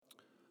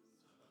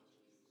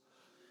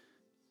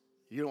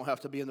You don't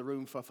have to be in the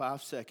room for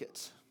 5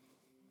 seconds.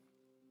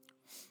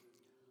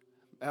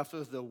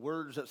 After the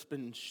words that's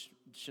been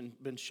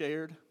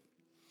shared,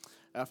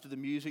 after the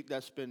music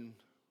that's been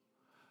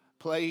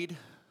played,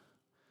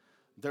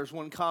 there's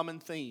one common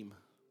theme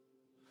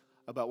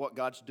about what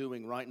God's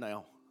doing right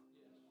now.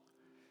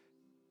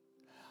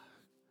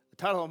 The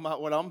title of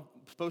what I'm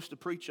supposed to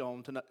preach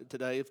on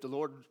today, if the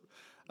Lord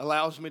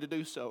allows me to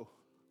do so,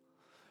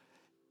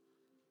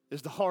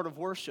 is the heart of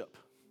worship.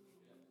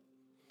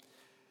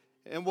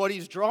 And what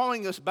He's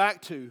drawing us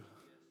back to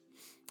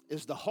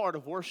is the heart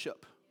of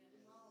worship.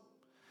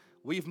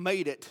 We've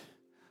made it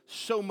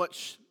so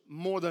much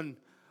more than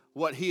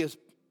what He has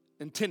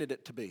intended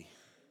it to be.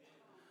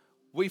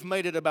 We've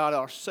made it about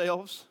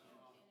ourselves.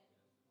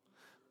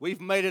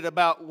 We've made it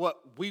about what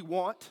we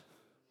want,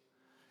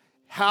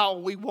 how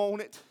we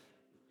want it.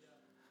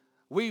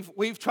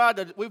 We've tried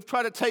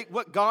to take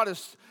what God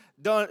has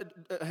done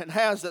and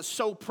has that's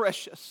so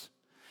precious,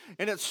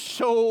 and it's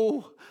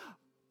so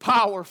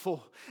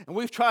powerful, and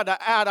we've tried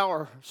to add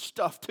our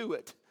stuff to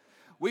it.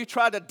 We've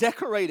tried to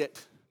decorate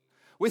it.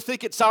 We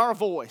think it's our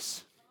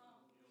voice.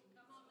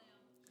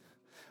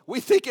 We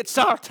think it's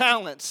our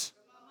talents.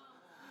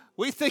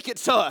 We think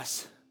it's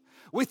us.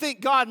 We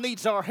think God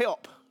needs our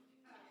help.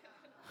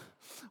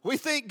 We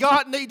think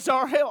God needs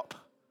our help.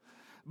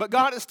 But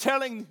God is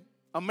telling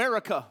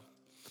America,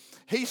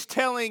 He's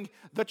telling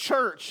the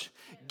church,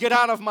 get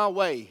out of my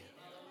way.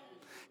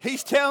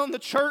 He's telling the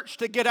church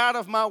to get out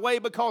of my way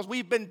because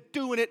we've been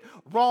doing it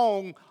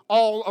wrong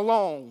all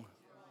along.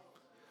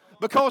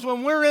 Because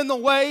when we're in the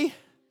way,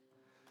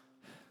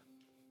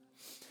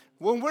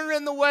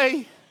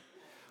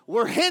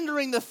 we're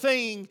hindering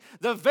the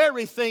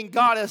very thing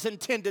God has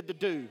intended to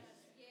do.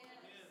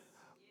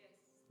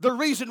 The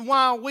reason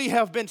why we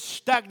have been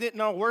stagnant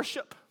in our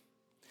worship,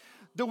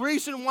 the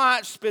reason why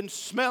it's been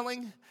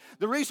smelling,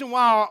 the reason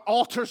why our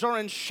altars are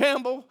in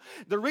shambles,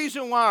 the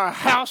reason why our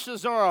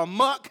houses are a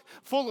muck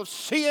full of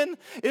sin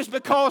is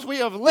because we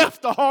have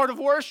left the heart of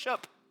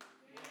worship.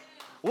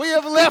 We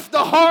have left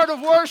the heart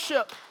of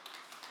worship.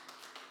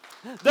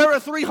 There are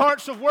 3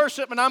 hearts of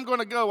worship, and I'm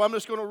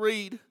just going to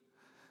read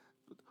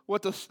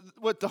what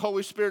the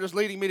Holy Spirit is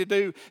leading me to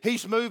do.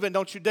 He's moving.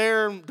 Don't you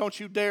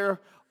dare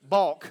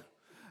balk.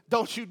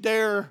 Don't you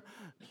dare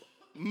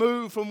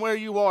move from where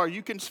you are.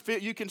 You can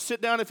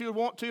sit down if you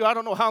want to. I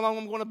don't know how long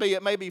I'm going to be.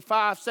 It may be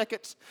 5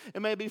 seconds.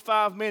 It may be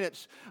 5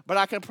 minutes. But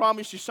I can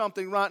promise you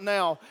something right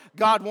now.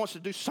 God wants to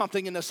do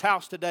something in this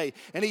house today.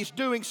 And He's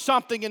doing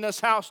something in this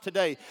house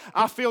today.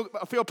 I feel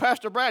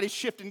Pastor Brad, he's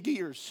shifting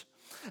gears.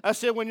 I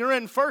said when you're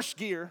in first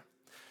gear,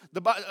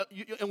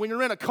 and when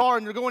you're in a car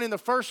and you're going in the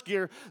first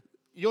gear,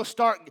 you'll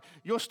start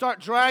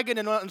dragging,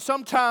 and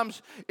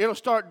sometimes it'll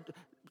start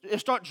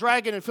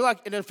dragging and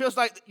it feels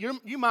like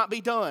you might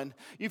be done.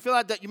 You feel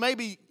like that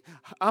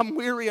I'm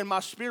weary in my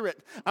spirit.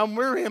 I'm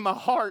weary in my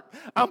heart.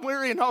 I'm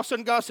weary, and all of a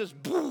sudden God says,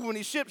 boom, and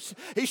He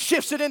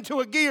shifts it into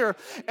a gear.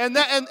 And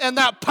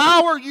that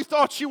power you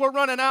thought you were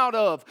running out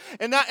of,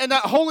 and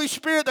that Holy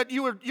Spirit that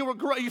you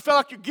felt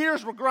like your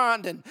gears were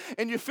grinding,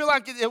 and you feel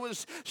like it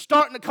was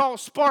starting to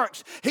cause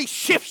sparks. He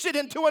shifts it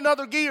into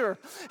another gear.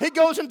 He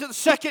goes into the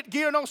second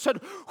gear, and all of a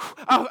sudden,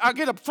 I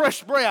get a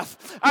fresh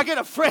breath. I get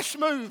a fresh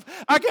move.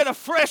 I get a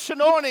fresh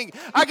anointing.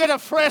 I get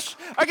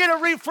a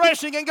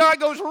refreshing, and God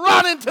goes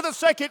right into the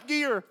second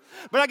gear.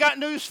 But I got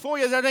news for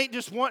you. That ain't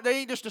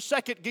just a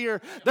second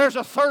gear. There's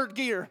a third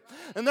gear,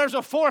 and there's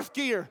a fourth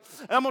gear.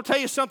 And I'm going to tell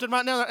you something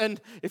right now. And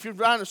if you're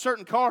driving a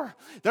certain car,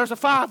 there's a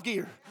 5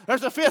 gear.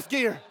 There's a 5th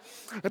gear.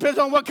 Depends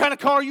on what kind of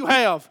car you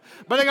have.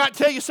 But I got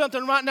to tell you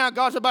something right now.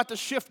 God's about to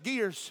shift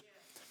gears.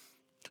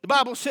 The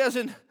Bible says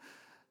in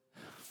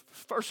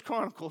 1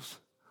 Chronicles,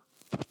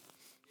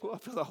 I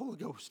feel the Holy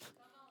Ghost.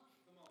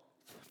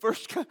 1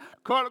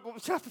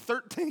 Chronicles chapter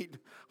 13,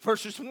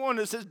 verses 1,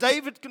 it says,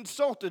 David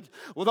consulted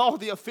with all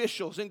the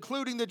officials,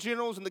 including the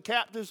generals and the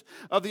captains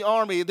of the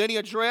army. And then he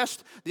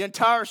addressed the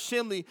entire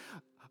assembly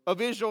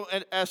of Israel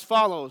as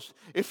follows.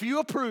 If you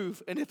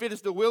approve, and if it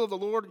is the will of the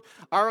Lord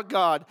our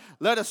God,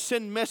 let us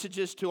send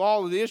messages to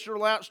all of the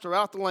Israelites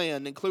throughout the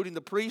land, including the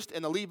priests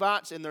and the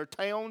Levites in their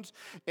towns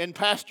and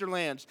pasture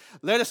lands.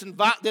 Let us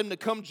invite them to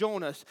come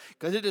join us,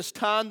 because it is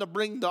time to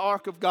bring the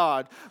ark of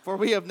God, for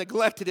we have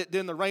neglected it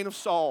during the reign of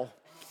Saul.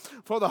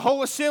 For the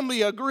whole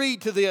assembly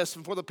agreed to this,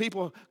 and for the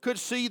people could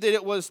see that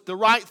it was the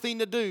right thing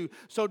to do.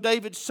 So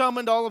David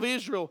summoned all of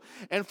Israel,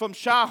 and from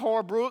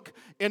Shihor Brook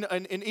in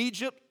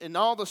Egypt, and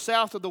all the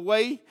south of the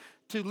way,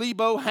 to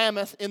Lebo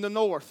Hamath in the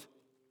north,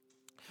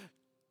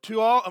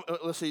 to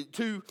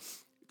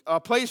a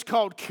place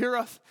called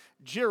Kiriath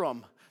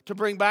Jearim, to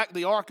bring back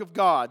the ark of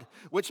God,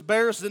 which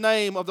bears the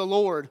name of the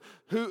Lord,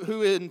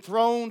 who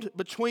enthroned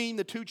between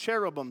the 2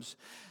 cherubims.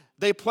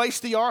 They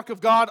placed the ark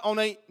of God on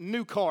a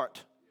new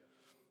cart.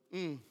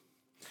 And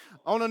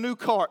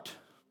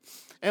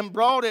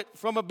brought it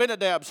from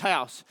Abinadab's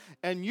house.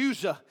 And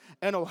Uzzah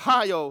and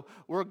Ohio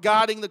were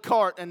guiding the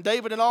cart. And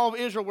David and all of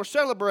Israel were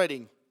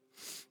celebrating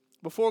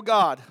before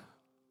God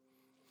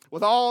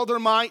with all their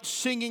might,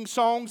 singing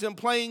songs and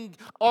playing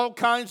all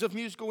kinds of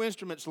musical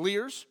instruments,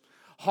 lyres,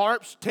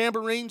 harps,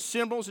 tambourines,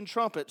 cymbals, and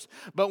trumpets.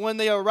 But when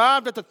they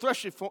arrived at the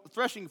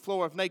threshing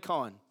floor of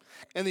Nacon,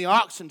 and the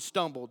oxen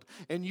stumbled,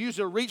 and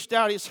Uzzah reached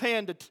out his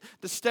hand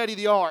to steady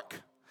the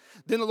ark.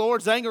 Then the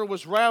Lord's anger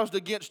was roused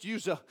against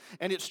Uzzah,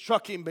 and it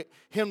struck him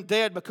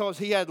dead because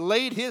he had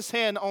laid his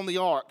hand on the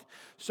ark.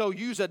 So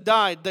Uzzah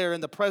died there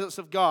in the presence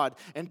of God,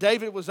 and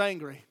David was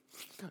angry.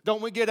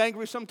 Don't we get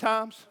angry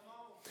sometimes?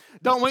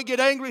 Don't we get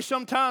angry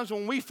sometimes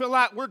when we feel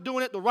like we're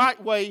doing it the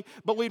right way,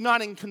 but we've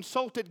not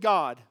consulted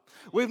God?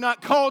 We've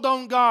not called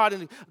on God.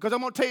 Because I'm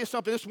going to tell you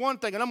something. This one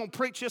thing, and I'm going to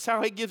preach this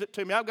how He gives it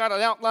to me. I've got an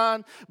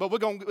outline, but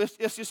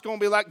it's just going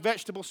to be like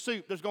vegetable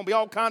soup. There's going to be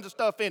all kinds of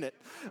stuff in it.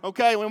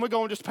 Okay? And we're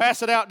going to just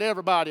pass it out to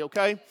everybody.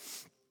 Okay?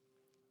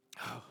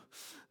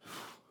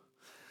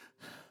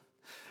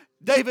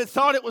 David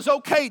thought it was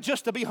okay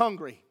just to be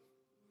hungry.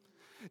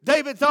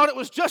 David thought it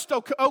was just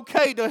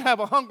okay to have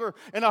a hunger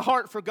and a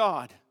heart for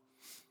God.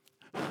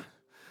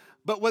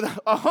 But with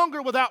a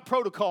hunger without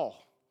protocol,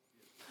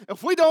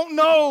 if we don't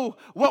know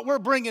what we're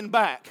bringing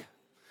back,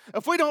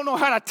 if we don't know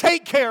how to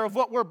take care of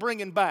what we're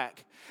bringing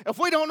back, if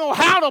we don't know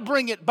how to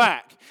bring it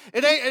back,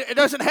 it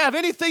doesn't have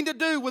anything to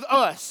do with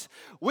us.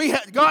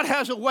 God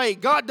has a way.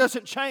 God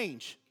doesn't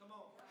change.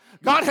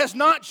 God has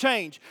not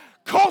changed.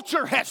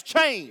 Culture has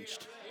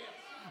changed,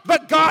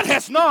 but God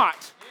has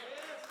not.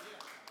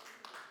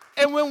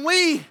 And when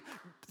we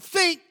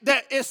think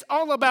that it's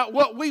all about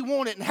what we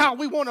want it and how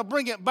we want to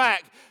bring it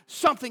back,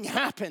 something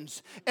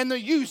happens and the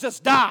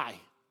Uzzahs die.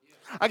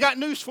 I got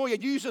news for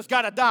you. Uzzah's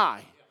got to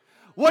die.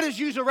 What does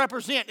Uzzah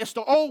represent? It's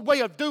the old way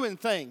of doing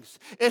things.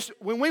 It's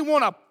when we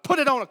want to put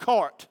it on a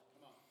cart.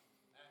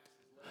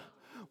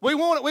 We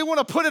want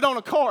to put it on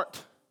a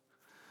cart.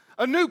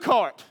 A new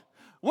cart.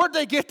 Where'd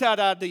they get that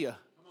idea?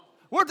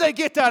 Where'd they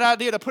get that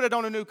idea to put it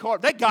on a new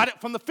cart? They got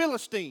it from the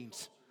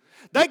Philistines.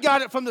 They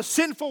got it from the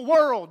sinful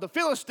world, the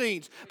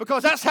Philistines,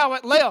 because that's how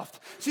it left.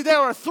 See, there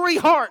are three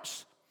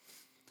hearts.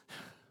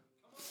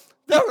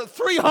 There are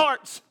three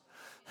hearts.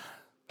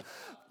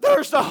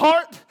 There's the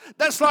heart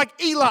that's like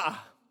Eli.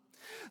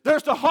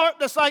 There's the heart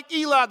that's like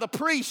Eli, the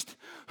priest,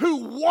 who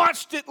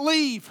watched it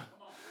leave.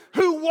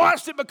 Who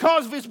watched it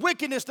because of his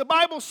wickedness. The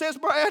Bible says,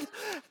 Brad,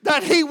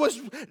 that he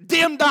was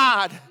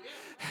dim-eyed.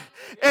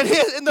 And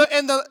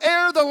in the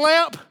air of the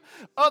lamp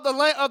of the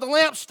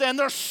lampstand,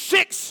 there's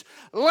 6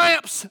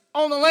 lamps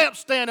on the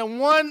lampstand,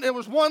 and there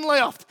was one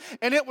left,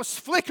 and it was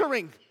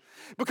flickering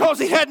because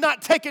he had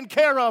not taken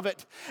care of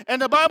it.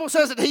 And the Bible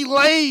says that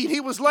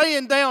he was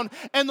laying down,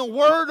 and the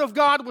word of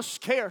God was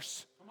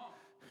scarce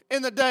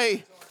in the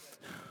day.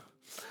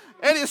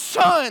 And his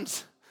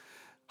sons,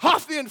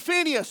 Hophni and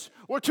Phinehas,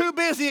 were too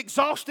busy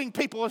exhausting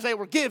people as they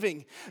were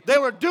giving. They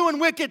were doing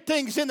wicked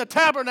things in the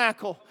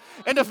tabernacle.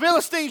 And the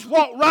Philistines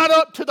walked right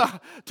up to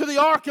the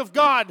ark of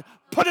God,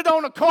 put it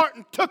on a cart,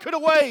 and took it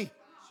away.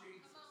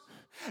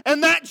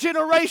 And that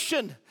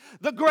generation,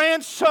 the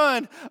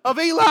grandson of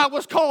Eli,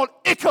 was called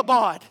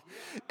Ichabod.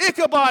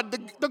 Ichabod,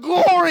 the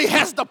glory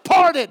has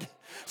departed.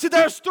 See,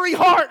 there's 3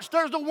 hearts.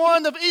 There's the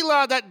one of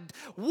Eli that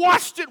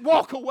watched it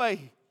walk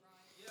away.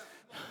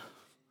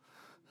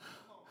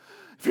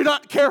 If you're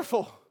not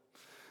careful,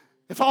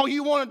 if all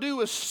you want to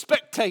do is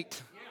spectate,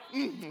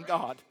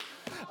 God,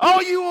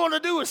 all you want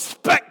to do is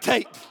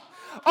spectate.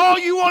 All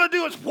you want to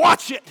do is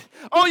watch it.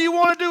 All you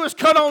want to do is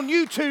cut on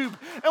YouTube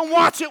and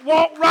watch it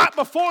walk right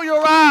before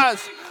your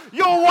eyes.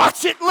 You'll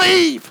watch it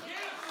leave.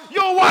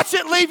 You'll watch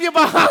it leave you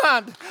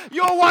behind.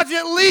 You'll watch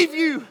it leave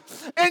you,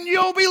 and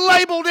you'll be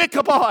labeled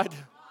Ichabod.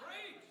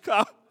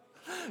 God.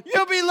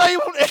 You'll be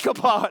labeled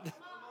Ichabod.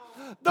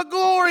 The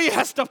glory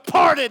has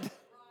departed.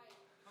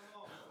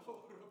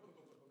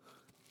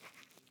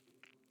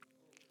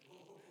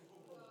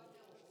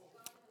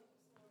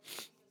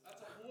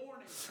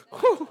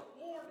 Whew.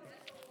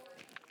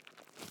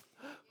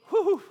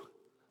 Whew.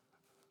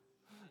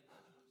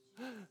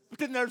 But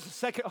then there's the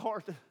second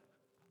heart.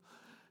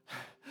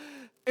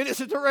 And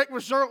it's a direct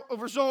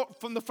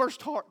result from the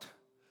first heart.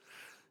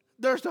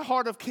 There's the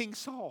heart of King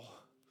Saul.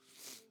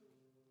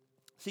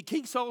 See,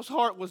 King Saul's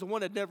heart was the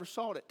one that never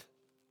sought it.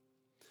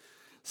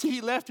 See,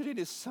 he left it in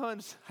his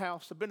son's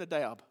house,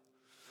 Abinadab.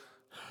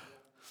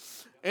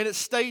 And it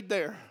stayed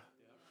there.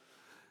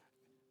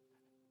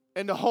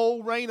 And the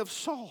whole reign of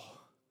Saul.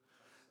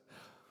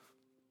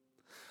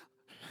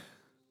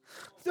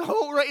 The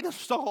whole reign of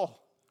Saul.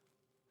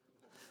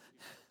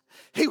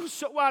 He was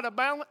so out of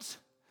balance.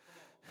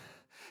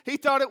 He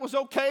thought it was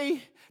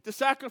okay to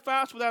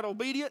sacrifice without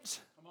obedience.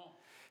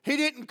 He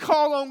didn't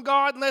call on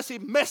God unless he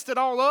messed it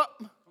all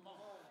up.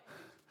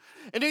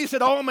 And then he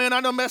said, oh man, I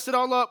done messed it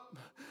all up.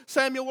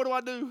 Samuel, what do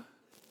I do?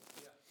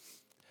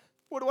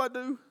 What do I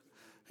do?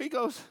 He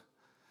goes,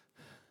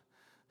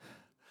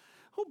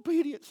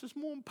 obedience is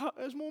more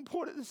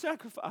important than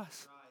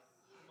sacrifice.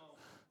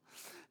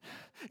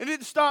 It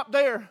didn't stop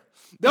there.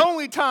 The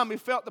only time he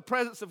felt the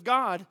presence of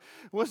God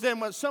was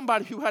then when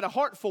somebody who had a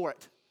heart for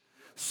it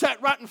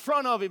sat right in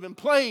front of him and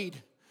played.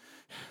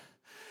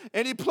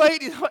 And he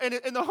played,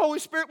 and the Holy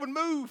Spirit would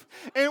move,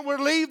 and it would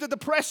relieve the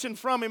depression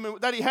from him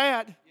that he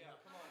had.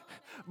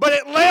 But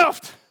it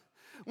left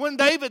when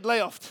David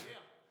left.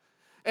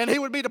 And he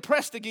would be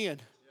depressed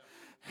again.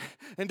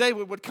 And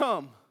David would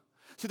come.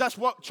 See, that's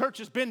what church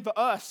has been for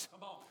us.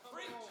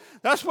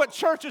 That's what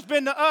church has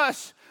been to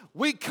us.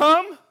 We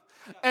come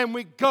and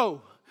we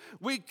go.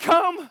 We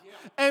come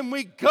and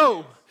we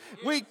go.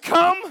 We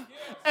come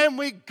and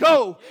we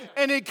go.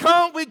 And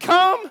we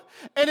come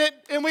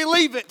and we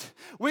leave it.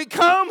 We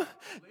come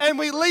and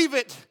we leave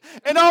it.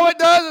 And all it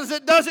does is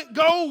it doesn't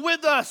go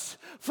with us.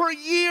 For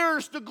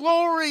years, the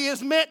glory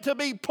is meant to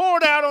be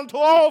poured out onto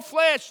all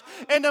flesh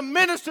and to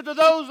minister to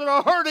those that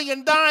are hurting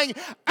and dying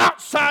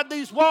outside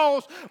these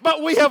walls.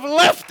 But we have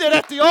left it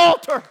at the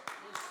altar.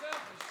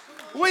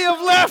 We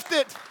have left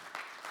it.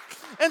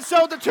 And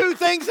so the two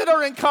things that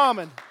are in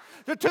common,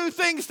 the two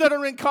things that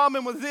are in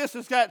common with this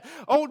is that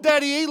old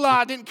Daddy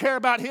Eli didn't care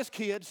about his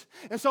kids,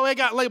 and so they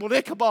got labeled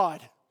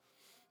Ichabod.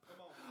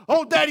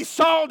 Old Daddy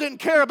Saul didn't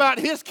care about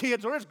his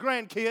kids or his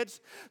grandkids,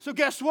 so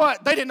guess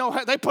what? They didn't know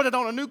how, they put it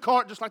on a new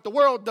cart just like the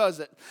world does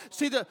it.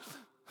 See, the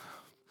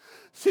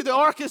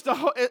ark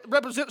it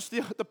represents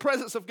the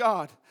presence of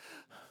God.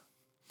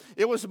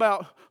 It was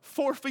about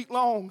 4 feet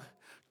long,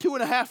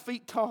 2.5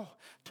 feet tall,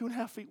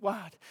 2.5 feet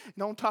wide,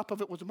 and on top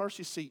of it was a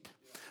mercy seat.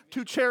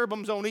 2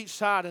 cherubims on each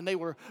side, and they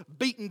were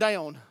beaten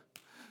down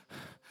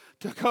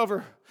to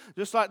cover,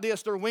 just like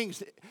this, their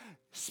wings,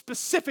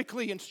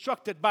 specifically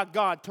instructed by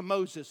God to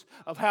Moses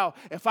of how,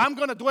 if I'm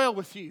going to dwell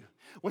with you,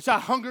 which I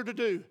hunger to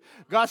do,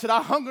 God said,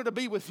 I hunger to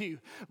be with you,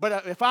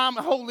 but if I'm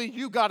holy,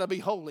 you got to be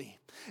holy.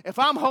 If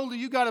I'm holy,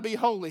 you got to be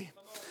holy.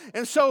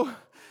 And so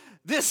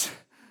this,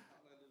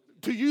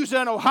 to use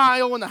in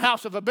Ohio in the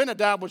house of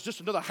Abinadab, was just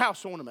another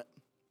house ornament.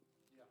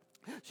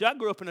 See, I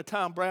grew up in a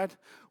time, Brad,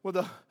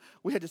 where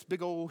we had this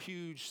big old,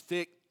 huge,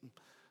 thick,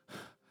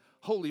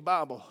 holy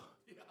Bible.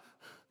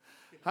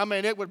 I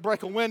mean, it would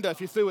break a window if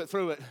you threw it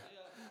through it.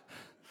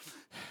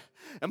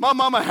 And my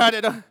mama had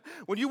it.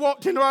 When you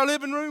walked into our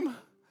living room,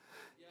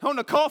 on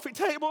the coffee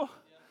table,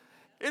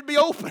 it'd be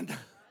open.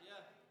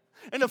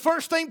 And the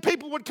first thing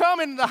people would come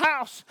into the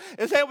house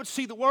is they would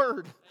see the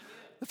Word.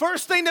 The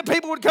first thing that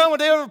people would come when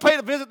they ever paid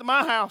a visit to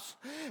my house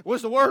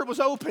was the Word was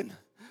open.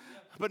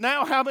 But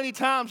now, how many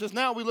times is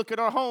now we look at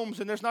our homes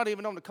and there's not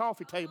even on the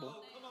coffee table?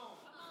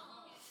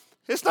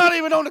 It's not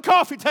even on the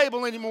coffee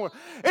table anymore.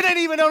 It ain't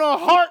even on our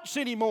hearts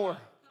anymore.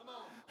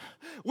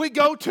 We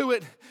go to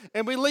it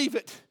and we leave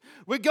it.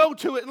 We go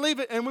to it and leave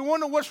it, and we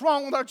wonder what's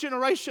wrong with our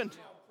generation.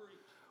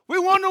 We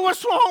wonder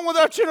what's wrong with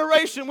our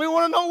generation. We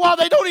want to know why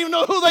they don't even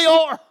know who they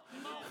are.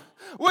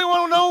 We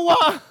want to know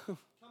why.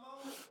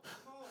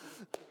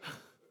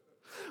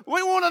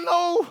 We want to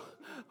know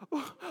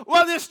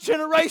why this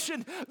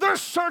generation, they're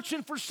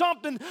searching for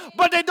something,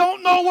 but they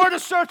don't know where to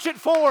search it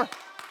for.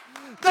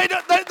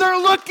 They're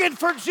looking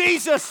for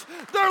Jesus.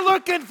 They're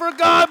looking for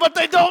God, but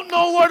they don't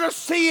know where to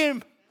see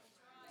Him.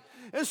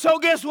 And so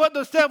guess what?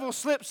 The devil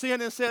slips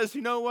in and says,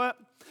 you know what?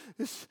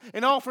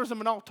 And offers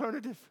them an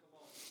alternative.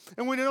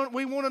 And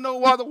we want to know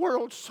why the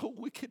world's so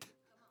wicked.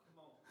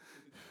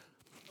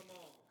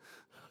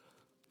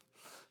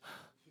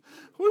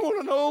 We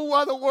want to know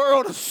why the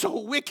world is so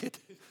wicked.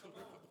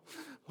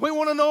 We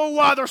want to know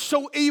why they're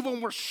so evil,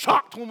 and we're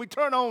shocked when we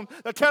turn on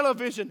the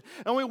television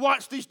and we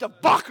watch these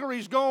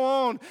debaucheries go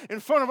on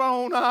in front of our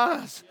own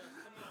eyes.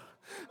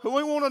 But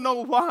we want to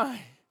know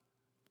why.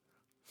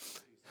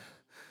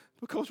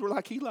 Because we're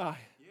like Eli.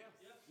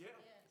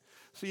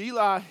 See,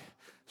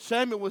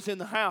 Samuel was in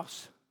the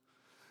house,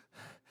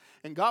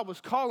 and God was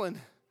calling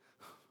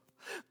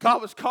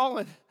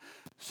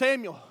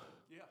Samuel.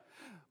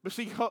 But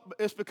see,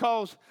 it's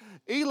because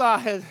Eli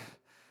had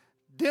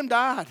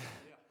dim-eyed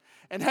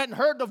and hadn't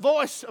heard the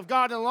voice of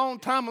God in a long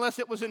time unless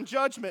it was in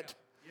judgment.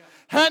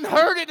 Hadn't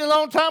heard it in a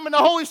long time, and the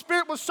Holy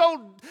Spirit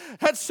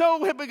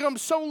had become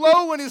so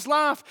low in his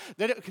life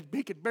that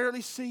he could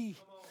barely see.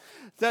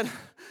 That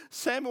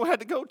Samuel had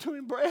to go to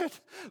him, Brad,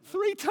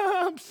 3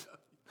 times.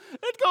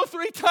 He'd go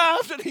 3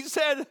 times, and he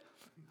said,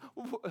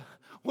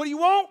 what do you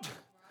want?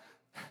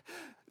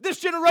 This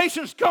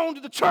generation's gone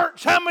to the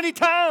church how many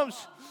times?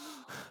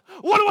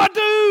 What do I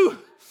do?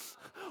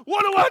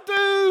 What do I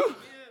do?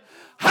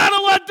 How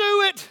do I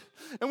do it?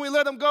 And we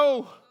let them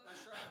go.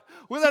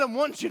 We let them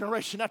one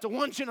generation after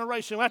one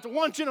generation after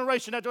one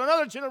generation after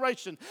another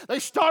generation. They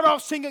start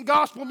off singing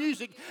gospel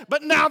music,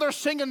 but now they're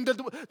singing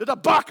the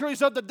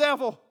debaucheries of the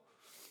devil.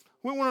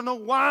 We want to know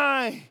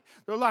why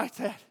they're like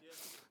that.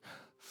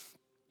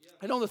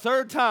 And on the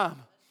 3rd time,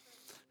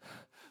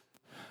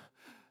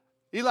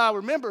 Eli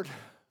remembered,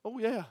 oh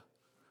yeah,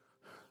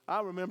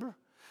 I remember.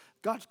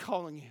 God's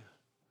calling you.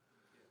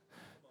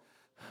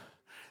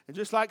 And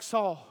just like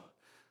Saul,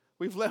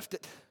 we've left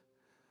it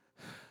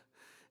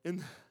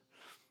in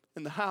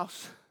the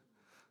house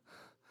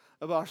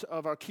of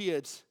our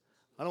kids.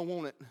 I don't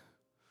want it.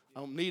 I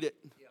don't need it.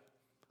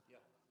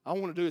 I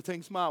want to do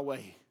things my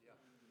way.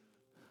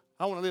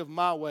 I want to live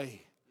my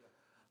way.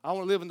 I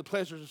want to live in the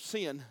pleasures of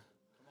sin.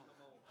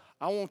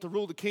 I want to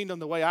rule the kingdom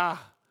the way I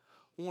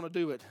want to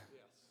do it.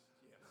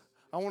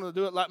 I want to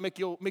do it like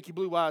Mickey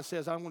Blue Eyes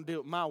says, I want to do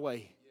it my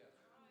way.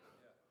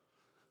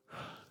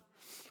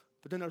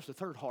 But then there's the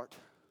third heart.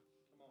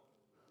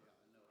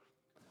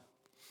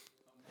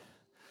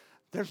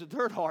 there's a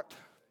third heart.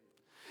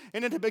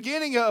 And in the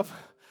beginning of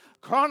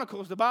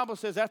Chronicles, the Bible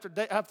says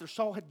after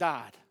Saul had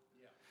died,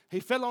 he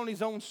fell on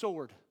his own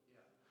sword.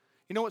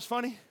 You know what's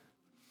funny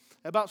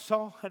about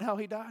Saul and how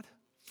he died?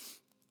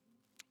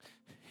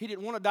 He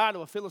didn't want to die to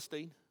a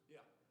Philistine.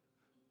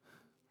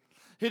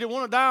 He didn't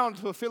want to die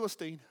to a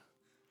Philistine.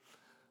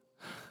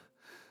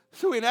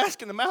 So he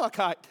asked an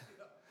Amalekite.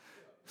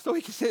 So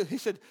he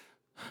said,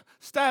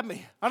 stab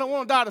me. I don't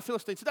want to die to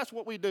Philistines. So that's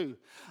what we do.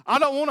 I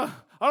don't want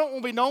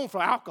to be known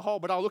for alcohol,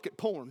 but I'll look at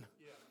porn.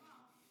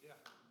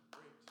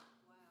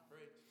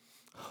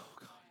 Oh,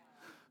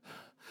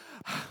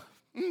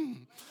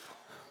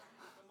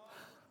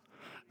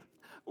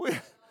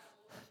 God.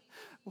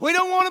 We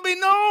don't want to be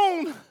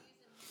known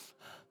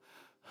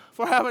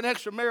for having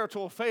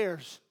extramarital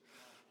affairs.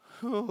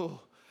 Oh,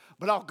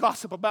 but I'll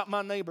gossip about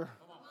my neighbor.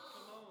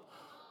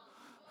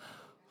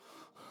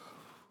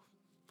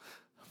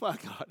 My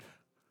God.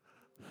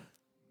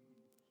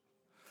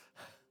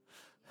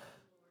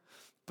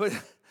 But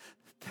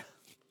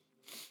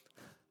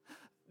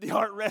the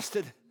ark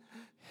rested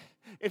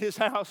in his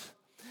house,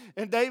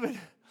 and David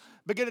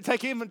began to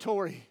take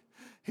inventory.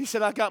 He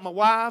said, I got my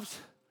wives.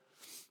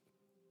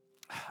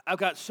 I've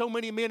got so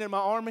many men in my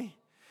army.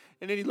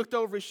 And then he looked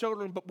over his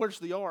shoulder, but where's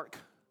the ark?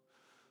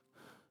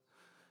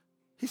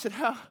 He said,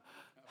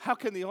 how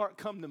can the ark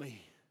come to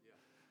me?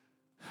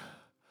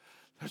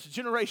 There's a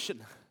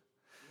generation.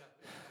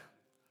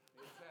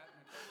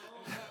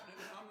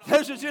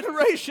 There's a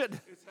generation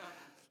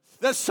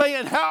that's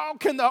saying, how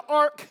can the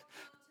ark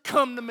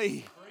come to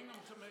me?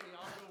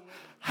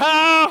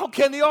 How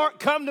can the ark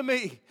come to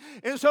me?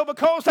 And so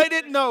because they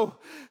didn't know,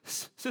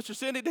 Sister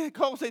Cindy,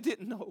 because they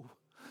didn't know,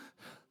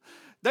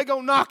 they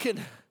go knocking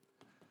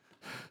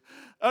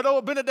at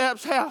old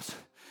Abinadab's house.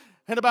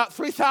 And about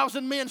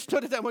 3,000 men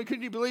stood at that one.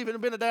 Couldn't you believe it?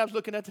 And Abinadab's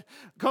looking at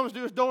comes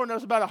to his door, and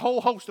there's about a whole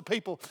host of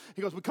people.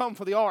 He goes, we come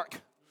for the ark.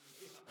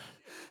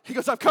 He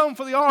goes, I've come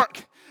for the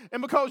ark.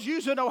 And because you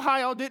in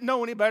Ohio didn't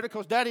know any better,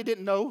 because Daddy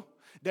didn't know,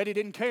 Daddy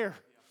didn't care.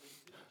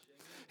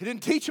 He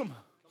didn't teach them.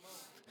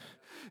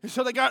 And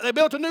so they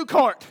built a new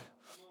cart.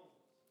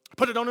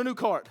 Put it on a new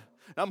cart.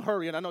 I'm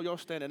hurrying. I know y'all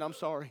standing. I'm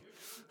sorry.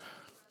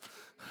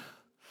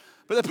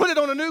 But they put it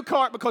on a new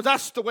cart because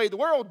that's the way the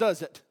world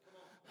does it.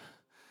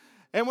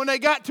 And when they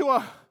got to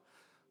a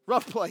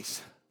rough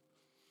place,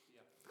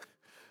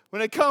 when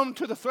they come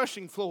to the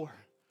threshing floor,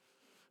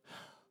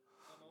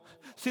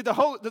 see,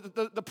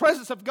 the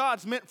presence of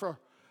God's meant for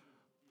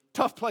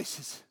tough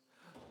places,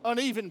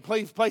 uneven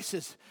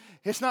places.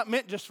 It's not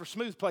meant just for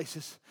smooth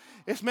places.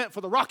 It's meant for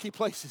the rocky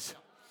places.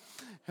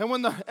 And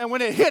when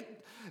it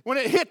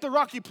hit the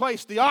rocky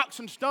place, the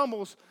oxen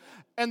stumbles,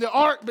 and the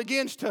ark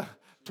begins to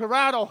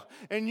rattle,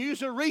 and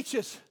user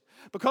reaches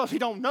because he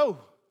don't know.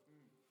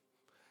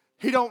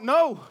 He don't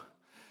know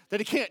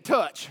that he can't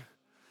touch.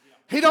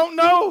 He don't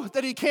know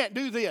that he can't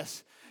do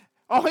this.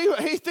 Oh,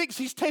 he thinks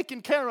he's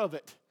taking care of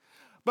it.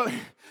 But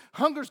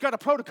hunger's got a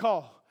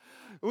protocol.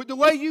 The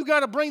way you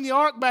got to bring the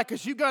ark back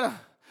is you got to,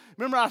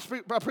 remember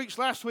I preached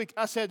last week,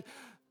 I said,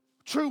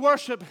 true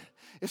worship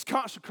is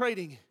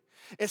consecrating,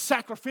 it's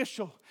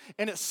sacrificial,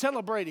 and it's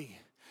celebrating.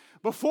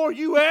 Before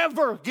you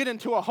ever get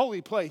into a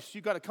holy place,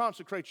 you got to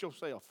consecrate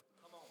yourself.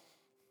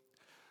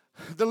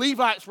 The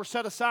Levites were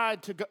set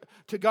aside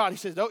to God. He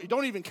says,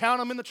 don't even count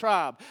them in the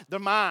tribe. They're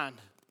mine.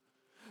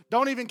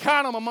 Don't even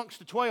count them amongst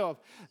the 12.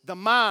 They're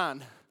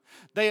mine.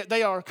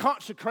 They are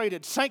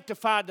consecrated,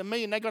 sanctified to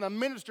me, and they're going to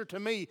minister to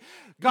me.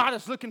 God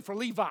is looking for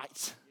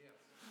Levites.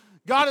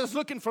 God is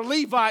looking for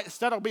Levites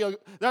that'll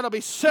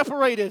be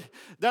separated,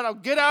 that'll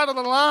get out of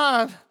the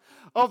line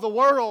of the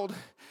world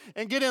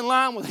and get in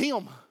line with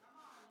Him.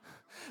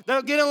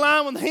 That'll get in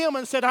line with Him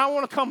and said, I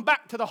want to come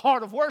back to the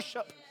heart of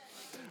worship.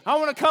 I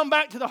want to come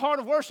back to the heart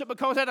of worship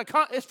because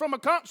it's from a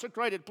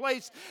consecrated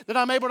place that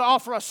I'm able to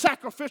offer a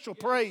sacrificial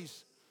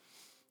praise.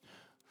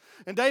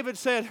 And David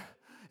said,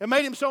 it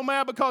made him so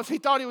mad because he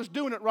thought he was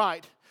doing it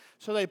right.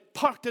 So they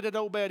parked it at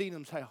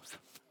Obed-Edom's house.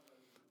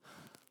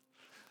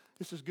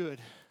 This is good.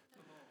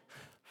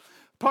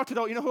 Parked it,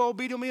 you know who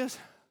Obed-Edom is?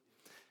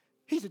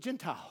 He's a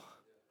Gentile.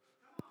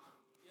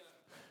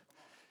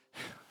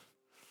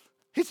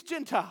 He's a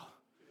Gentile.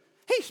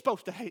 He ain't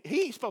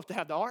supposed to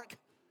have the ark.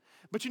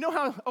 But you know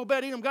how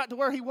Obed-Edom got to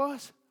where he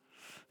was?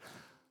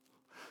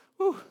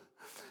 Whew.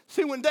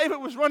 See, when David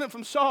was running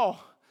from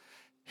Saul,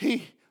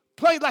 he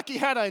played like he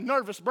had a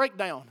nervous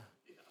breakdown.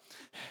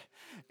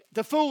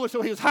 The fool was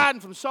so he was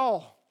hiding from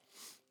Saul.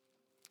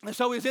 And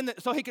so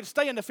so he could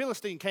stay in the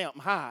Philistine camp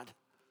and hide.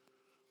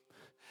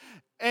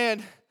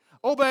 And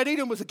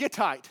Obed-Edom was a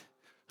Gittite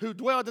who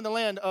dwelled in the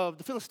land of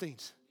the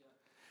Philistines.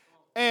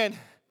 And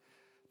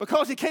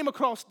because he came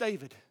across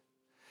David,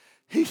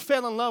 he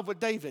fell in love with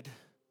David.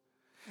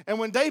 And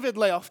when David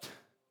left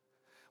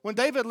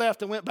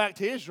and went back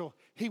to Israel,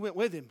 he went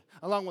with him,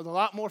 along with a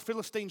lot more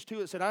Philistines too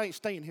that said, I ain't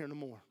staying here no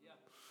more.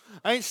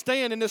 I ain't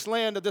staying in this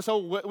land of this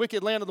old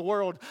wicked land of the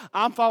world.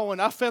 I fell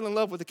in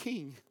love with the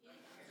king.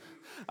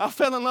 I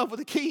fell in love with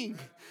the king.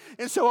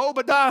 And so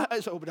Obadiah,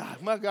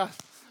 my God,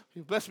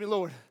 bless me,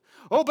 Lord.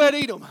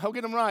 Obed-Edom, I'll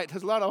get them right.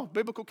 There's a lot of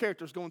biblical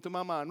characters going through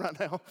my mind right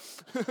now.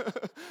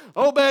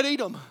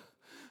 Obed-Edom,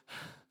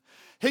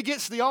 he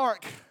gets the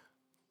ark.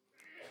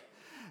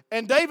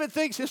 And David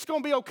thinks it's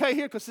going to be okay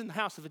here because it's in the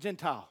house of a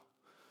Gentile.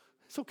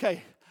 It's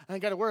okay. I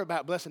ain't got to worry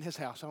about blessing his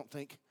house, I don't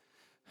think,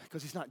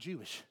 because he's not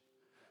Jewish.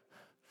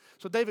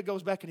 So David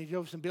goes back and he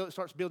goes and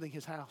starts building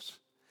his house.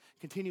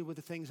 Continue with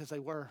the things as they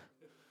were.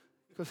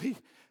 Because he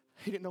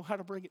didn't know how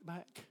to bring it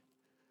back.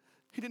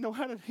 He didn't know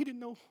how to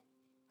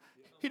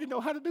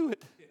do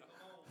it.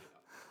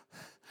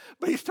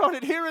 But he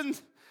started hearing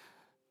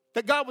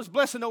that God was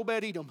blessing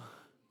Obed-Edom.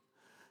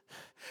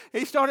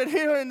 He started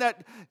hearing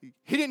that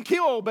he didn't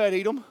kill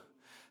Obed-Edom.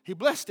 He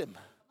blessed him.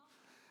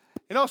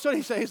 And all of a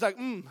sudden he's like,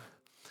 And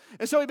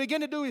so he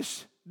began to do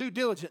his due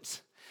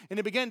diligence. And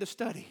he began to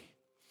study.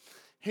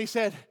 He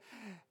said,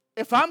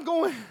 if I'm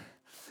going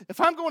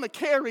to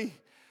carry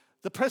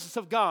the presence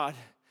of God,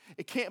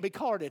 it can't be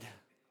carted.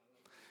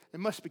 It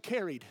must be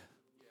carried.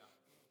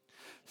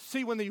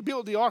 See, when you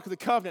build the Ark of the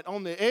Covenant,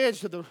 on the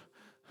edge of the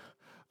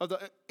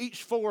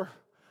each 4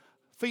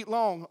 feet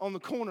long, on the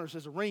corners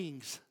is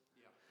rings.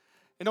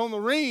 And on the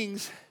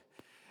rings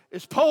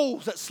is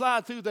poles that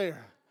slide through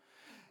there.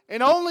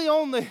 And only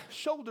on the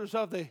shoulders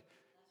of the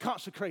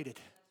consecrated.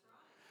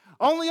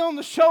 Only on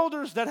the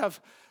shoulders that have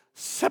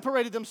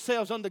separated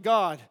themselves unto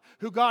God,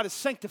 who God has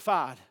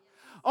sanctified.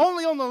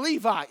 Only on the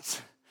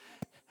Levites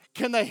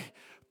can they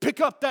pick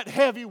up that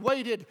heavy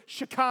weighted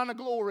Shekinah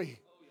glory.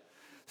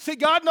 See,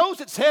 God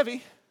knows it's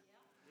heavy.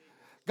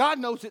 God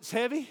knows it's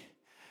heavy.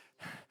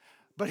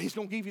 But He's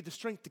going to give you the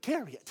strength to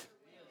carry it.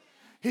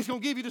 He's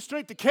going to give you the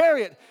strength to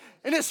carry it.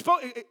 And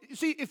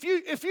see,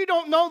 if you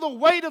don't know the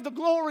weight of the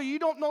glory, you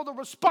don't know the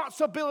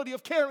responsibility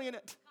of carrying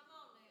it.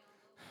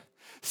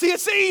 See,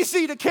 it's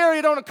easy to carry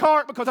it on a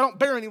cart because I don't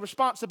bear any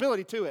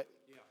responsibility to it.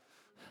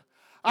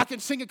 I can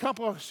sing a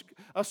couple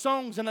of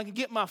songs and I can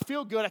get my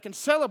feel good. I can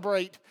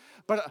celebrate,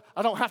 but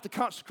I don't have to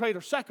consecrate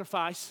or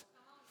sacrifice.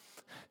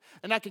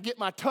 And I can get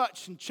my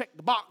touch and check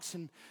the box.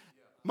 And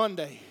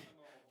Monday,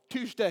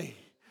 Tuesday,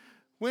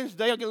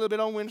 Wednesday, I'll get a little bit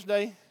on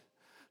Wednesday.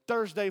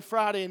 Thursday,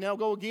 Friday, and I'll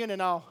go again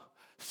and I'll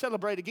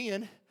celebrate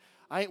again.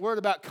 I ain't worried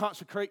about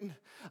consecrating.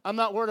 I'm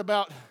not worried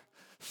about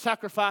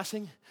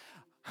sacrificing.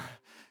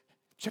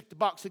 Check the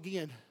box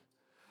again.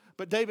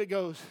 But David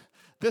goes,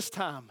 this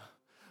time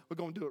we're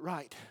going to do it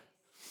right.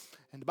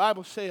 And the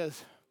Bible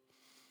says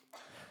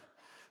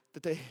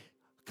that they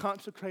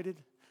consecrated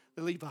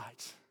the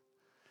Levites.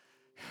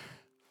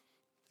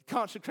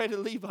 Consecrated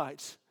the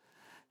Levites.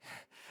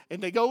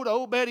 And they go to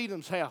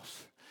Obed-Edom's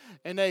house.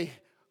 And they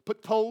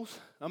put poles.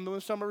 I'm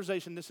doing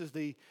summarization. This is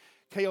the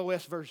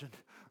KOS version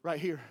right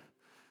here.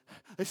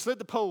 They slid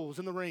the poles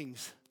in the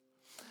rings.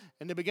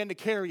 And they began to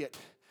carry it.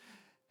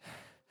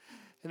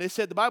 And they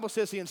said, the Bible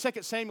says in 2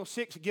 Samuel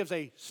 6, it gives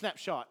a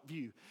snapshot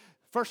view.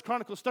 1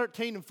 Chronicles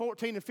 13 and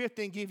 14 and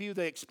 15 give you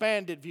the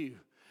expanded view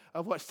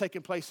of what's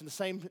taking place in the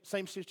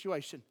same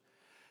situation.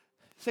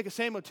 2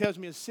 Samuel tells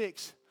me in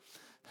 6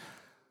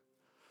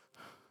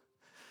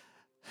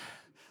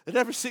 that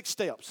every 6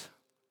 steps,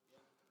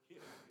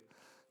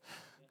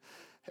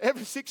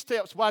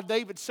 while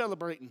David's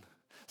celebrating.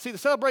 See, the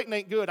celebrating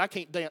ain't good. I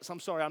can't dance.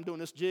 I'm sorry. I'm doing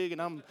this jig,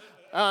 and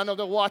I know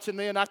they're watching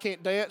me, and I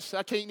can't dance.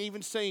 I can't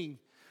even sing.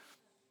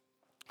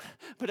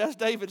 But as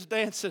David's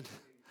dancing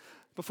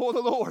before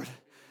the Lord,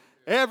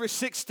 every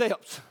 6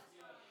 steps,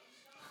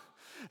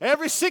 they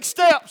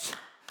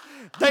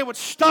would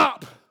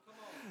stop.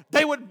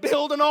 They would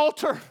build an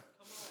altar,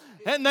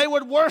 and they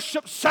would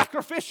worship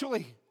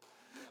sacrificially.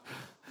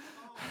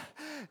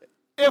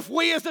 If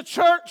we as the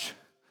church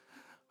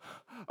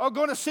are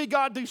going to see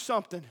God do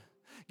something,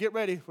 get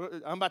ready.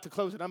 I'm about to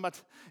close it.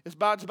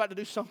 God's about to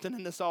do something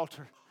in this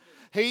altar.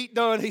 He ain't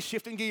done. He's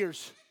shifting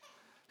gears.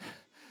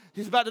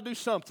 He's about to do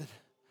something.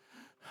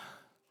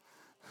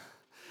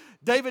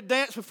 David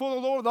danced before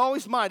the Lord with all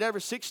his might,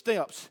 every 6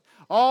 steps,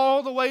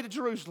 all the way to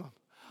Jerusalem,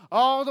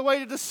 all the way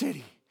to the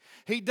city.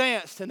 He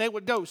danced, and they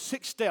would go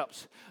 6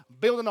 steps,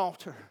 build an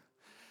altar,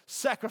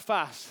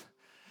 sacrifice.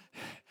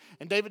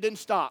 And David didn't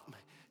stop.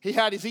 He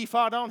had his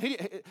ephod on. He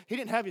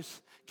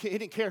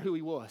didn't care who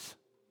he was.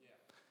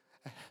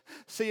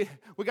 See,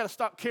 we got to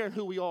stop caring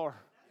who we are.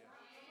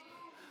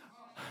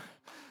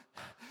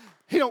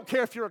 He don't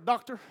care if you're a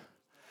doctor.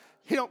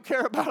 He don't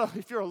care about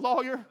if you're a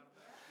lawyer.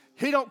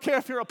 He don't care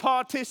if you're a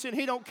politician.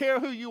 He don't care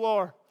who you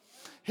are.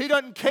 He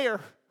doesn't care.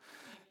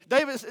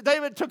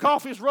 David took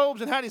off his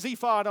robes and had his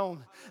ephod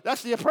on.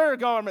 That's the prayer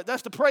garment.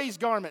 That's the praise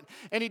garment.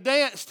 And he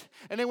danced.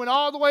 And they went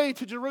all the way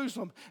to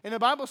Jerusalem. And the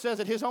Bible says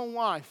that his own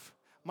wife,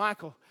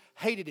 Michal,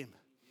 hated him.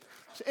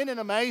 Isn't it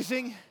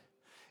amazing?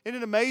 Isn't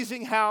it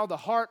amazing how the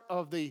heart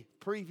of the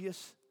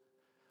previous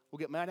will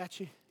get mad at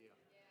you?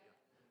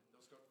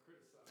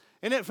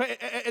 And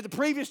the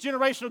previous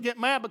generation will get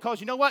mad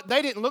because you know what?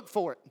 They didn't look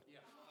for it.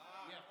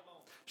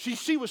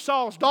 She was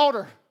Saul's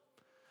daughter.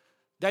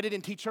 Daddy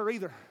didn't teach her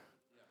either.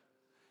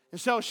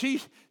 And so she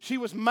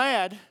was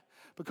mad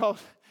because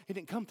it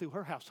didn't come through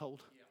her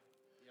household.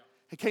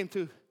 It came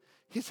through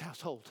his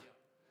household.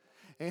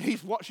 And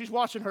she's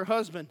watching her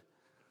husband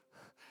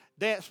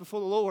dance before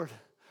the Lord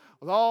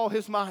with all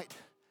his might,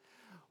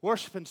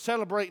 worshiping,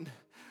 celebrating.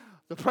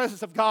 The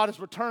presence of God is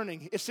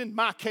returning. It's in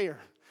my care.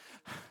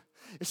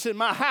 It's in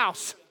my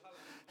house.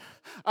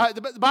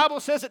 The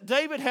Bible says that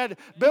David had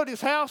built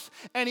his house,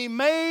 and he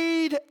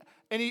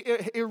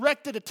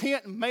erected a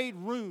tent and made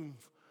room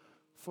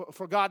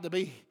for God to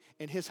be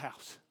in his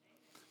house.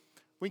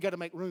 We got to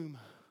make room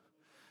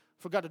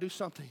for God to do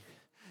something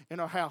in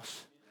our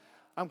house.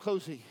 I'm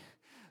closing.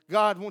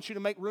 God wants you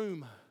to make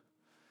room.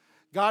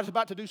 God's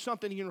about to do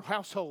something in your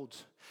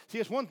households. See,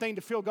 it's one thing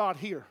to feel God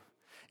here.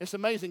 It's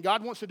amazing.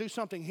 God wants to do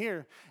something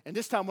here, and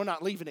this time we're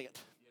not leaving it.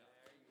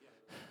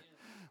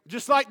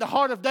 Just like the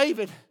heart of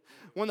David,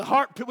 when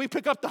we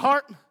pick up the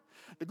heart,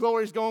 the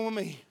glory is going with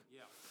me.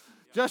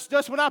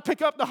 Just when I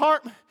pick up the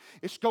heart,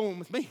 it's going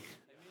with me.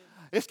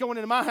 It's going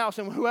into my house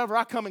and whoever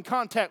I come in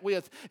contact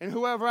with, and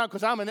whoever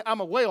because I'm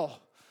a well.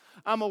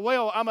 I'm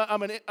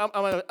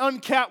an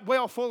uncapped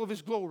well full of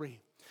His glory.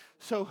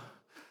 So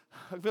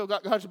I feel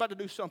God's about to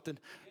do something.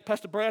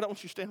 Pastor Brad, I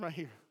want you to stand right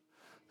here.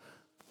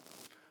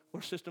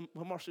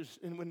 Marcia's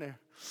in there.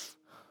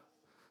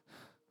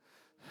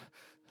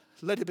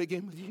 Let it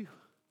begin with you.